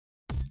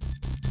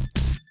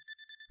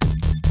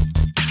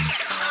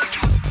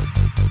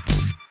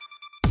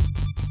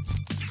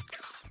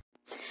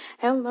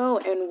Hello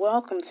and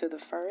welcome to the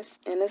first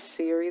in a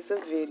series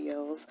of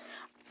videos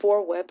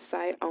for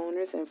website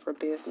owners and for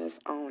business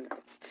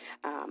owners.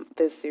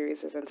 This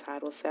series is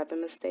entitled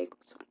 7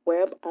 Mistakes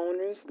Web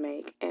Owners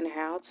Make and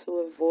How to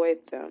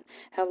Avoid Them.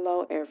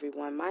 Hello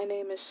everyone, my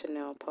name is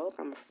Chanel Polk.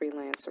 I'm a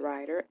freelance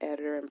writer,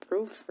 editor, and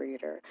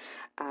proofreader.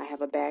 I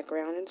have a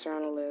background in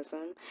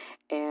journalism,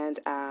 and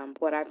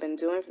what I've been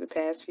doing for the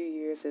past few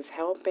years is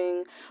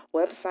helping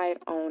website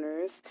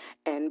owners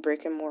and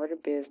brick and mortar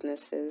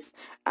businesses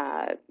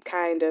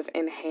kind of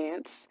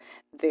enhance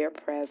their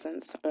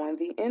presence on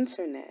the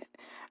internet.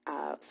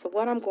 So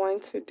what I'm going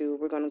to do,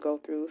 we're going to go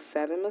through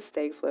 7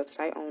 mistakes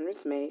website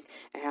owners make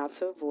and how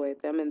to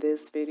avoid them. In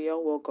this video,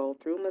 we'll go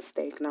through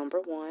mistake number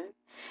 1.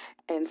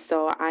 And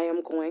so I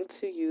am going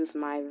to use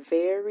my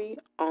very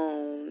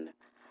own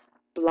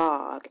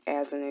blog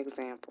as an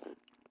example.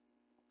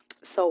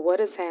 So what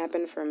has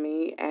happened for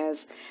me,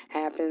 as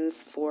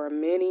happens for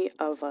many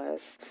of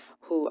us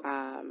who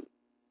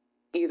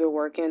either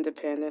work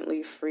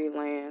independently,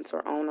 freelance,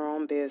 or own our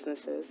own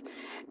businesses,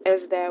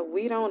 is that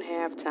we don't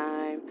have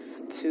time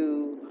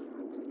to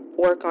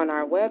work on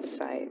our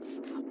websites.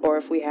 Or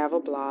if we have a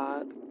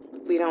blog,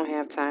 we don't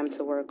have time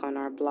to work on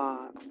our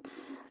blogs.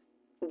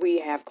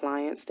 We have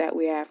clients that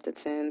we have to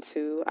tend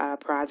to,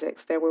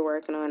 projects that we're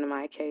working on. In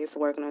my case,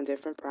 working on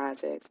different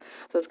projects.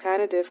 So it's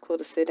kind of difficult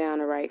to sit down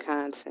and write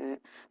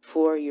content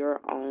for your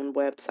own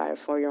website,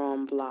 for your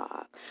own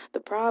blog.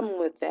 The problem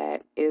with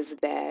that is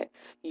that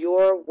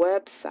your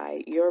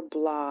website, your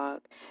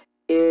blog,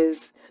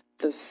 is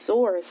the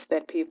source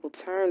that people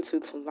turn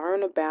to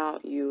learn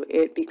about you.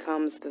 It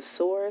becomes the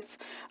source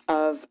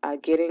of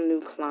getting new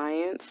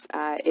clients.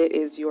 It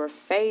is your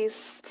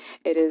face.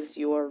 It is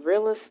your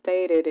real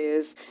estate. It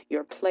is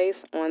your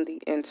place on the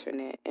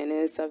internet. And it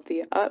is of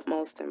the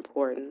utmost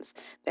importance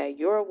that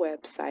your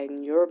website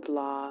and your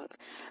blog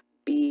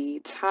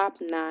be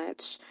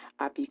top-notch,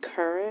 be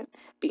current,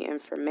 be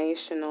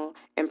informational,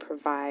 and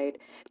provide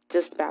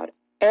just about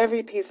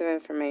every piece of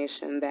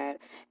information that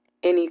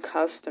any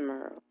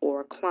customer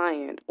or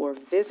client or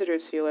visitor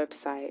to your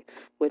website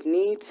would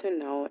need to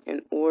know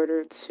in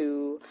order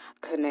to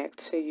connect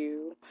to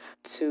you,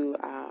 to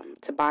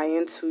buy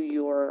into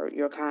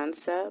your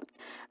concept,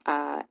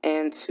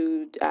 and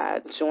to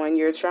join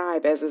your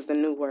tribe, as is the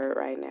new word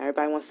right now.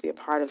 Everybody wants to be a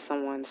part of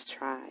someone's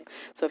tribe.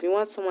 So if you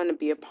want someone to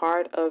be a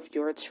part of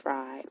your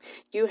tribe,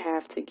 you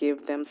have to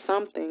give them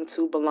something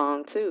to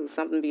belong to,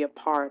 something to be a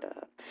part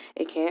of.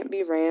 It can't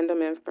be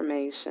random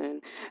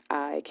information.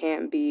 It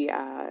can't be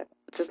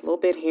just a little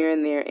bit here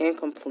and there,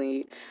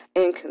 incomplete,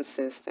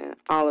 inconsistent,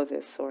 all of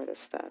this sort of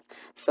stuff.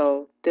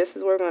 So this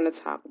is what we're going to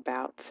talk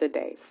about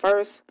today.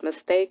 First,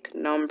 mistake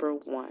number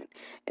 1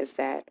 is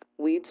that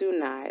we do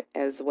not,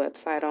 as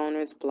website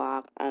owners,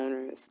 blog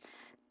owners,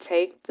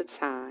 take the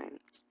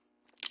time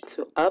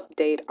to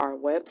update our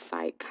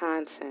website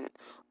content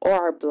or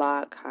our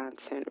blog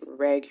content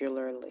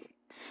regularly.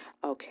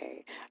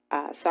 Okay,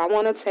 so I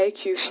want to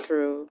take you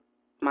through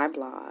my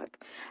blog.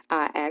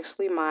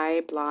 Actually,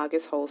 my blog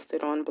is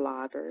hosted on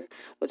Blogger,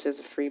 which is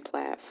a free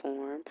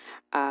platform.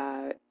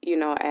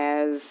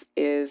 As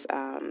is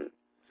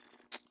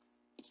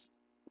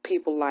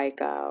people like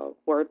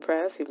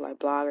WordPress, people like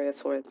Blogger, that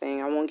sort of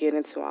thing. I won't get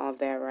into all of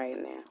that right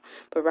now.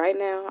 But right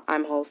now,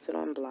 I'm hosted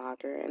on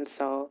Blogger, and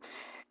so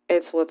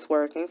it's what's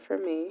working for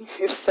me.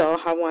 So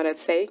I want to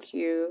take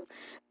you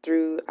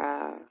through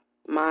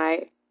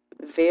my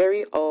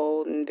very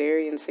old and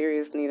very in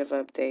serious need of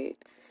update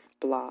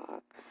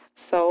blog.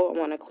 So I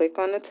want to click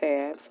on the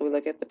tab so we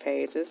look at the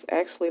pages.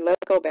 Actually,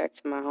 let's go back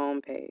to my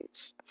home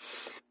page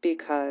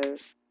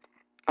because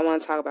I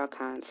want to talk about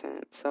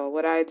content. So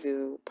what I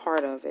do,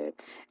 part of it,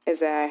 is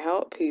that I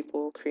help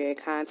people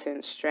create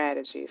content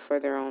strategy for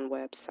their own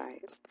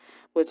websites,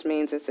 which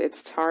means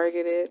it's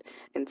targeted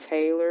and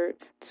tailored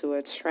to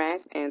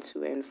attract and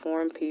to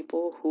inform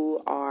people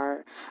who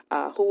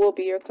will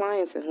be your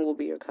clients and who will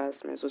be your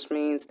customers, which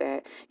means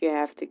that you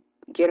have to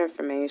get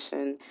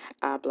information,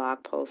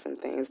 blog posts and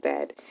things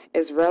that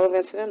is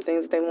relevant to them,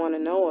 things they want to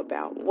know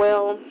about.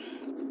 Well,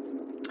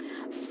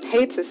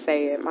 hate to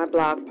say it, my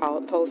blog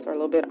posts are a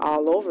little bit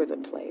all over the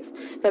place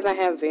because I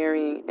have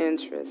varying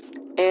interests.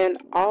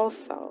 And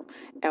also,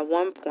 at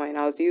one point,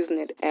 I was using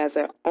it as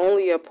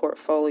only a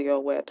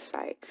portfolio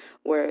website,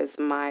 whereas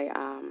my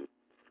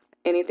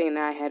anything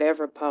that I had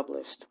ever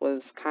published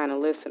was kind of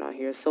listed on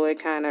here. So it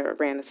kind of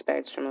ran a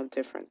spectrum of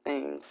different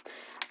things,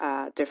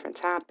 different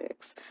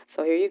topics.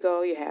 So here you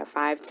go. You have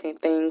 5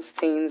 things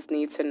teens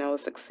need to know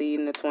to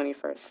succeed in the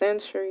 21st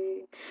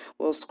century.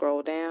 We'll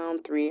scroll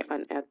down. 3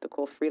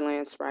 unethical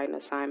freelance writing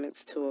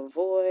assignments to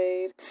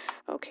avoid.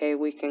 Okay,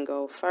 we can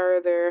go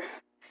further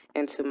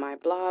into my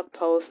blog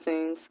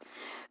postings.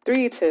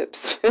 3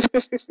 tips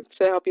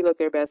to help you look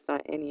your best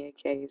on any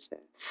occasion,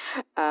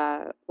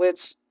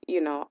 which,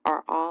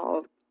 are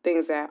all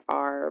things that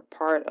are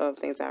part of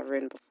things I've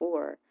written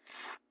before.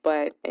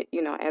 But,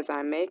 as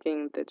I'm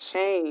making the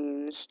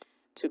change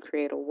to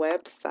create a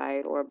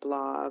website or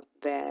blog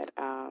that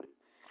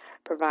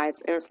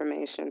provides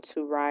information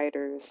to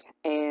writers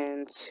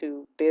and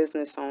to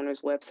business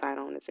owners, website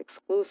owners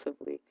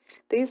exclusively.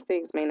 These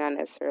things may not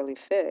necessarily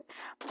fit,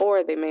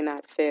 or they may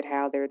not fit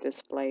how they're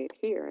displayed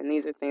here. And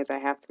these are things I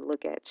have to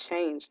look at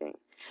changing.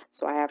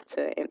 So I have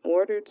to, in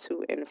order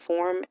to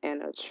inform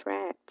and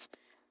attract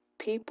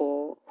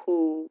people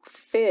who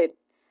fit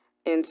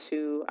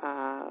into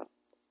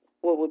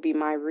what would be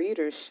my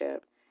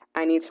readership,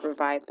 I need to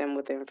provide them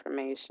with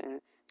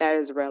information that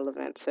is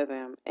relevant to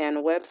them. And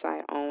a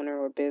website owner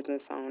or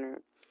business owner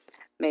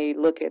may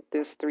look at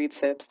this 3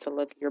 tips to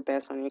look your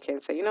best on your kid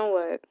and say, you know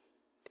what,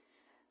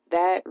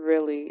 that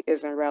really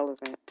isn't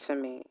relevant to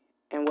me.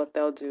 And what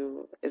they'll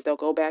do is they'll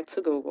go back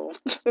to Google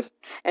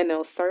and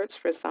they'll search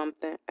for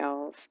something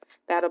else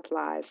that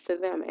applies to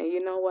them. And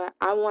you know what?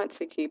 I want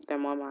to keep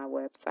them on my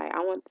website. I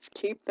want to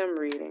keep them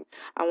reading.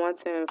 I want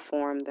to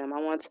inform them. I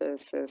want to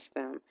assist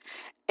them.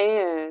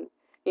 And,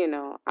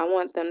 I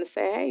want them to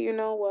say, hey, you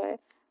know what?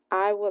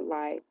 I would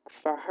like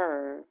for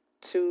her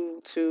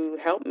to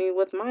help me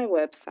with my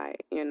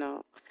website.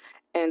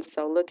 And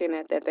so looking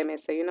at that, they may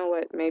say, you know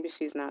what, maybe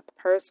she's not the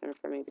person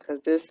for me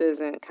because this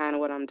isn't kind of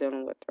what I'm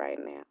dealing with right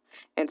now.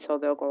 And so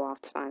they'll go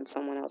off to find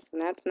someone else.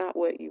 And that's not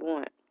what you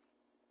want.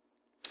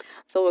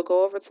 So we'll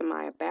go over to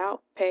my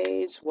About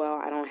page.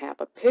 Well, I don't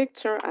have a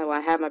picture. I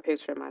have my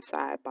picture in my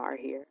sidebar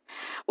here,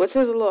 which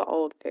is a little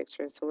old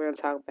picture. So we're going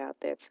to talk about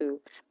that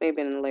too,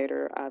 maybe in a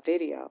later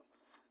video.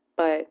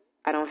 But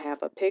I don't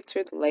have a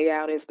picture. The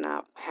layout is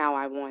not how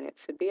I want it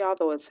to be,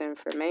 although it's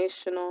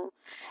informational.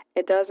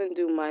 It doesn't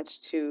do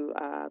much to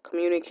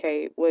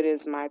communicate what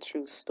is my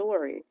true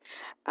story.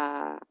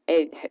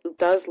 It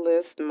does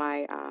list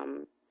my,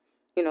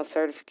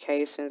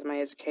 certifications, my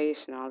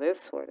education, all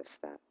this sort of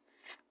stuff.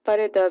 But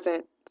it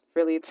doesn't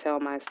really tell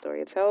my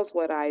story. It tells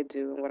what I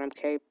do and what I'm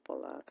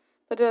capable of,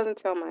 but it doesn't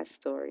tell my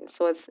story.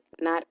 So it's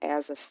not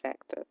as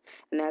effective,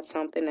 and that's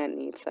something that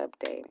needs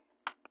updating.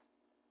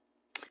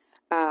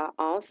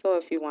 Also,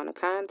 if you want to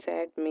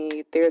contact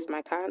me, there's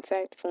my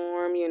contact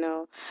form.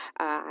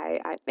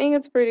 I think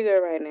it's pretty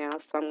good right now,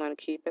 so I'm going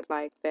to keep it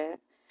like that.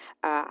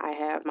 I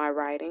have my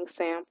writing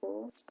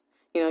samples.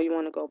 You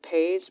want to go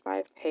page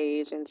by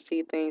page and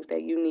see things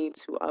that you need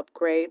to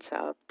upgrade,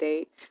 to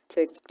update,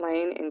 to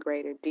explain in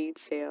greater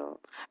detail.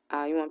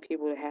 You want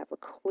people to have a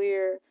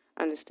clear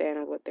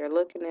understanding of what they're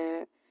looking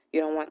at.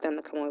 You don't want them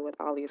to come away with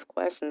all these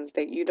questions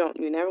that you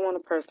never want a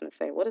person to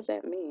say, what does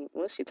that mean?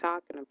 What's she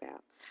talking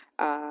about?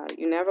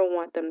 You never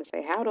want them to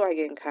say, how do I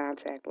get in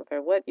contact with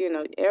her?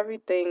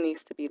 Everything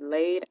needs to be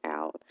laid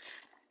out,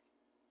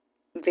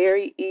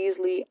 very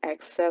easily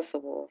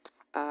accessible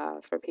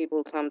for people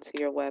who come to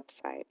your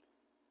website.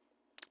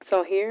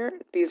 So here,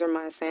 these are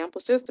my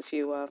samples, just a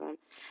few of them,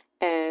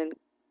 and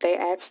they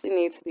actually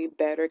need to be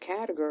better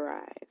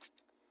categorized.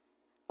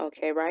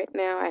 Okay, right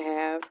now I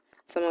have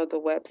some of the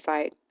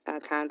website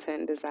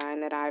content design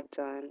that I've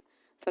done,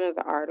 some of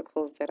the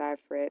articles that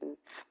I've written.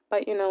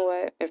 But you know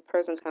what? If a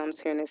person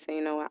comes here and they say,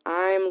 you know what,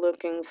 I'm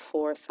looking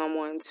for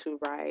someone to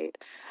write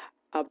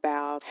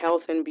about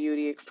health and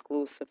beauty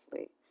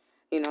exclusively.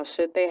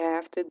 Should they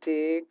have to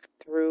dig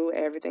through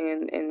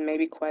everything and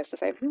maybe question,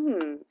 say,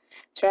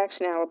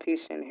 traction,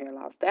 alopecia, and hair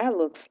loss, that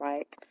looks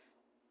like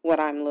what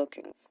I'm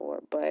looking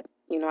for. But,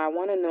 I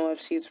want to know if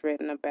she's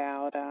written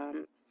about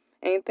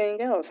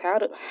anything else.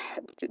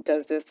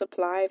 Does this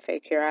apply?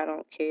 Fake hair, I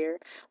don't care.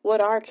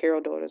 What are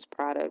Carol Daughters'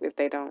 product if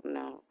they don't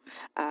know?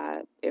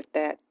 If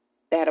that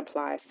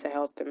applies to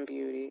health and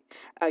beauty.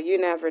 You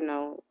never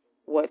know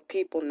what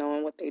people know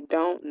and what they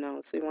don't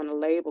know. So you want to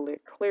label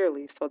it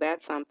clearly. So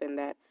that's something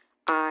that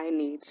I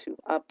need to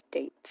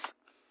update.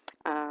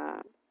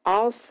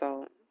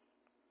 Also,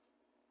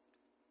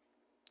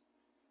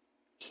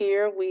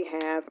 here we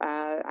have,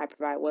 I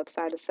provide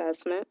website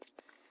assessments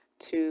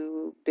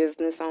to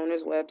business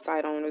owners,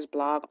 website owners,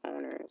 blog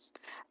owners.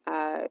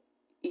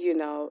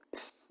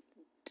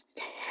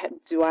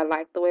 Do I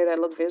like the way that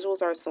look?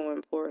 Visuals are so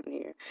important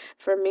here.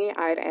 For me,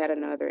 I'd add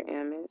another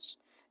image.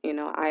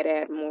 I'd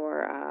add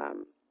more,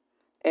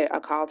 a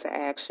call to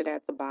action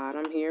at the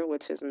bottom here,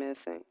 which is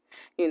missing.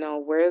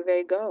 Where do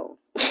they go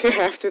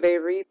after they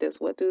read this?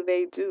 What do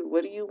they do?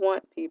 What do you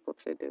want people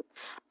to do?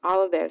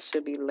 All of that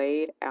should be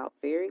laid out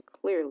very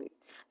clearly.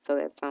 So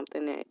that's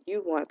something that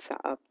you want to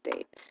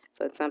update.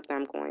 So it's something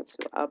I'm going to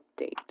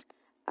update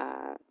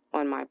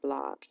on my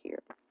blog here.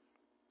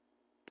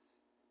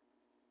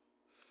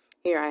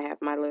 Here I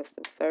have my list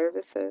of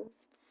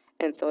services.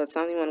 And so it's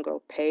something you want to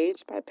go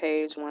page by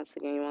page. Once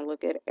again, you want to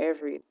look at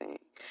everything.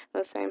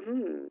 Let's say,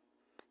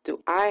 do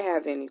I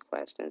have any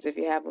questions? If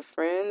you have a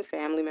friend,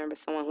 family member,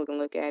 someone who can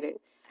look at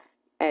it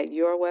at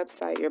your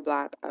website, your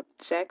blog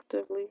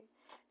objectively,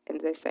 and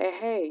they say,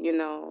 hey,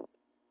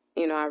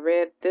 I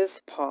read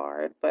this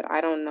part, but I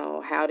don't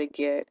know how do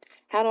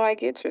I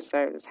get your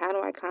service? How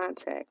do I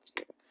contact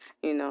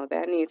you?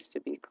 That needs to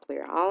be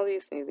clear. All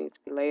these things need to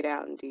be laid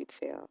out in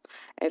detail.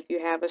 If you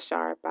have a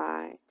sharp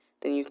eye,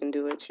 then you can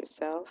do it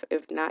yourself.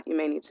 If not, you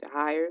may need to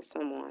hire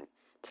someone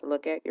to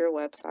look at your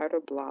website or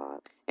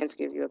blog and to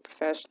give you a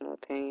professional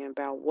opinion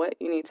about what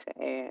you need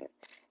to add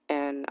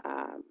and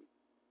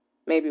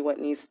maybe what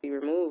needs to be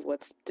removed,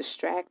 what's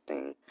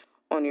distracting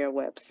on your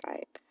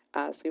website.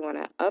 So you want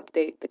to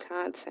update the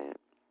content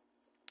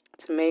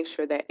to make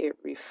sure that it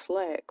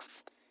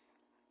reflects,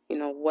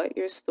 what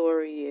your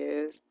story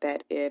is,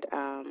 that it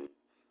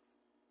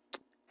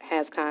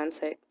has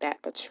content that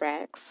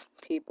attracts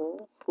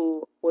people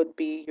who would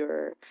be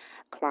your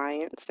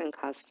clients and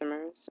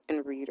customers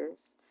and readers,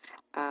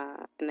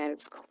 and that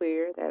it's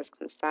clear, that it's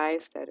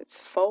concise, that it's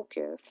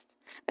focused,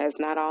 that it's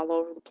not all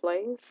over the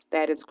place,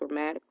 that it's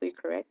grammatically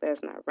correct, that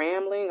it's not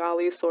rambling, all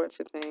these sorts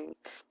of things.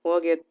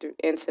 We'll get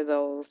into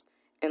those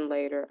in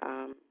later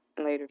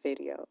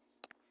videos.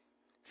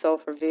 So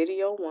for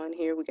video 1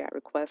 here, we got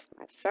request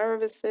my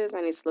services.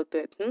 I need to look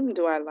at,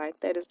 do I like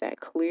that? Is that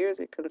clear? Is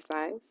it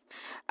concise?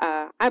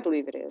 I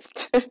believe it is.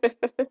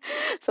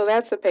 So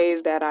that's a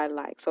page that I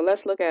like. So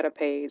let's look at a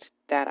page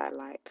that I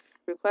like.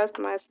 Request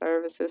my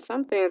services.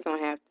 Some things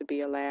don't have to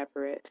be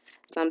elaborate.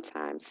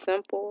 Sometimes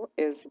simple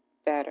is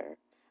better.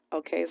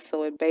 Okay,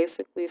 so it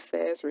basically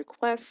says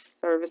request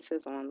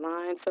services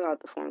online. Fill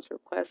out the form to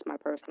request my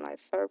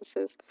personalized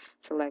services.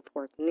 Select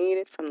work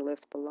needed from the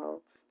list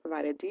below.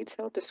 Provide a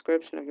detailed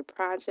description of your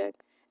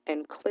project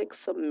and click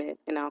submit,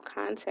 and I'll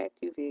contact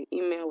you via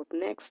email with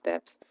next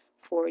steps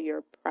for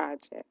your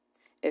project.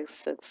 It's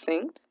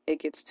succinct, it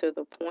gets to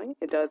the point,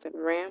 it doesn't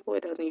ramble,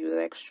 it doesn't use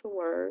extra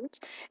words,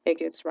 it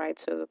gets right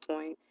to the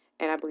point,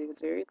 and I believe it's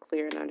very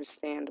clear and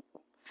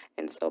understandable.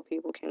 And so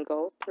people can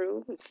go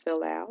through and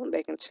fill out, and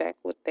they can check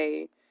what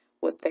they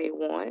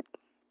want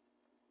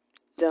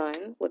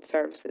done, what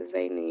services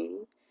they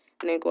need,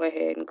 and then go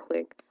ahead and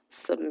click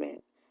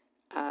submit.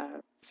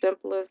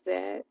 Simple as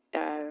that,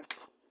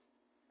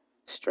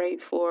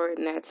 straightforward,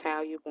 and that's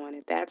how you want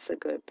it. That's a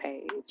good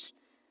page.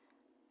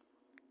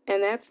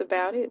 And that's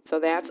about it. So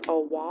that's a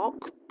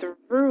walk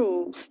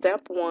through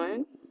step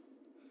 1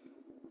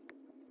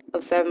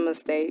 of 7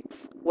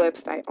 mistakes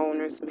website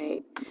owners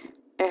make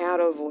and how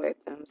to avoid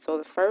them. So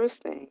the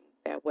first thing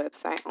that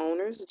website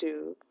owners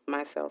do,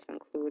 myself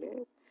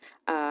included,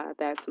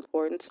 that's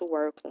important to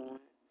work on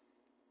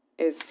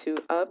is to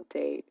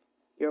update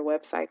your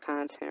website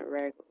content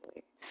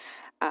regularly.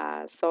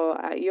 So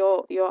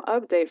you'll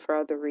update for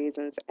other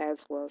reasons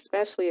as well,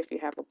 especially if you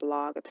have a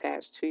blog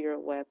attached to your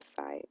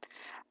website.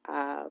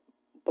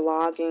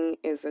 Blogging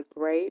is a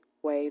great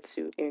way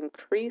to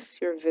increase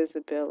your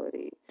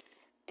visibility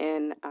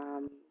in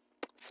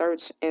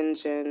search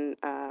engine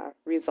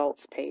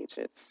results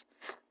pages.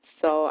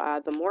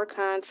 So the more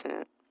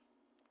content,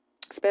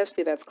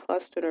 especially that's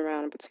clustered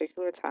around a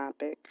particular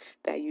topic,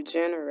 that you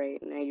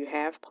generate and that you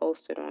have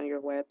posted on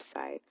your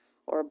website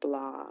or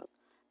blog,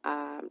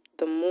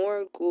 the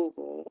more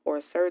Google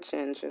or search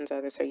engines,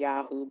 whether it's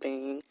Yahoo,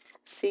 Bing,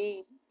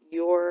 see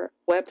your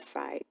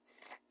website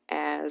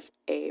as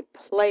a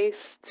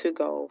place to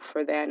go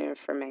for that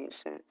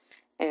information.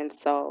 And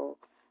so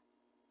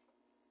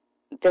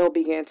they'll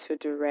begin to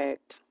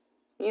direct,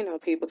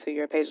 people to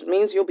your page. It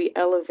means you'll be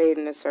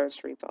elevating the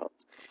search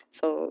results.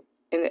 So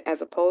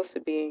as opposed to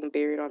being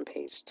buried on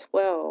page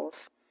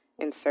 12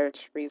 in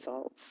search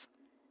results,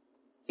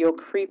 you'll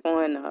creep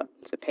on up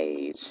to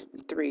page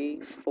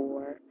 3,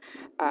 4,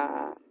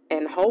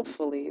 and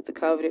hopefully the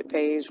coveted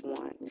page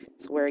 1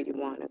 is where you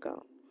want to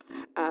go.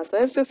 So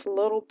that's just a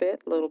little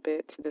bit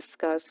to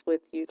discuss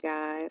with you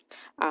guys.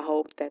 I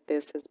hope that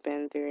this has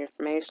been very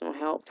informational,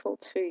 helpful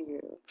to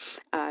you.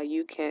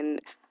 You can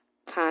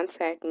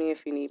contact me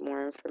if you need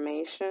more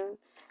information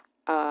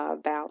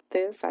about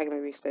this. I can be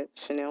reached at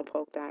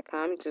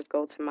ChanelPolk.com. You just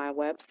go to my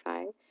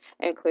website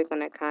and click on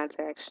that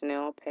Contact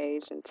Chanel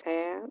page and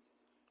tab.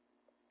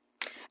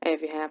 And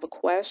if you have a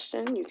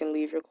question, you can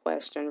leave your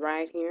question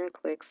right here and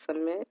click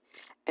submit,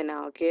 and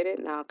I'll get it,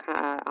 and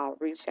I'll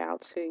reach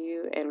out to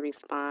you and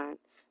respond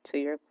to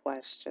your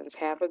questions.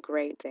 Have a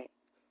great day.